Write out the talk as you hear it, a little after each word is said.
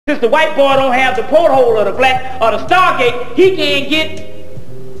Since the white boy don't have the porthole or the black or the stargate, he can't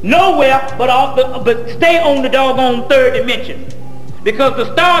get nowhere but stay on the doggone third dimension. Because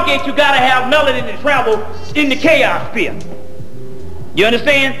the stargate, you gotta have melanin to travel in the chaos sphere. You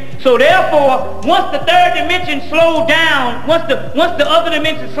understand? So therefore, once the third dimension slowed down, once the other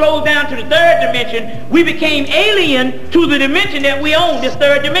dimension slowed down to the third dimension, we became alien to the dimension that we own, this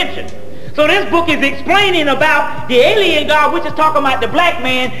third dimension. So this book is explaining about the alien God, which is talking about the black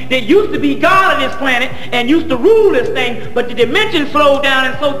man that used to be God of this planet and used to rule this thing, but the dimension slowed down,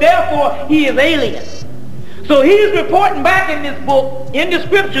 and so therefore he is alien. So he's reporting back in this book, in the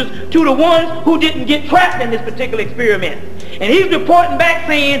scriptures, to the ones who didn't get trapped in this particular experiment. And he's reporting back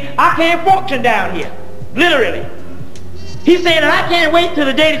saying, I can't function down here. Literally. He's saying, I can't wait till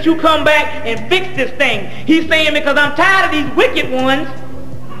the day that you come back and fix this thing. He's saying, because I'm tired of these wicked ones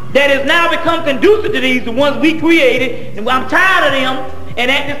that has now become conducive to these, the ones we created, and I'm tired of them, and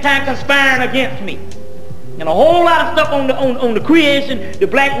at this time conspiring against me. And a whole lot of stuff on the creation, the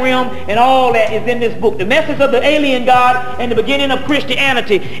black realm, and all that is in this book. The message of the alien God and the beginning of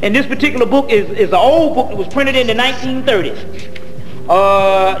Christianity. And this particular book is an old book that was printed in the 1930s.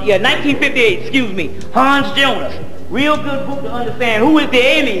 1958, excuse me. Hans Jonas. Real good book to understand who is the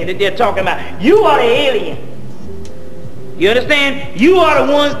alien that they're talking about. You are the alien. You understand? You are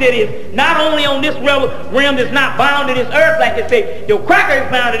the ones that is not only on this realm that's not bound to this earth, like they say, your cracker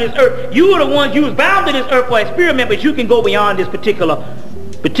is bound to this earth. You are the ones you was bound to this earth for experiment, but you can go beyond this particular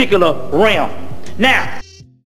realm. Now,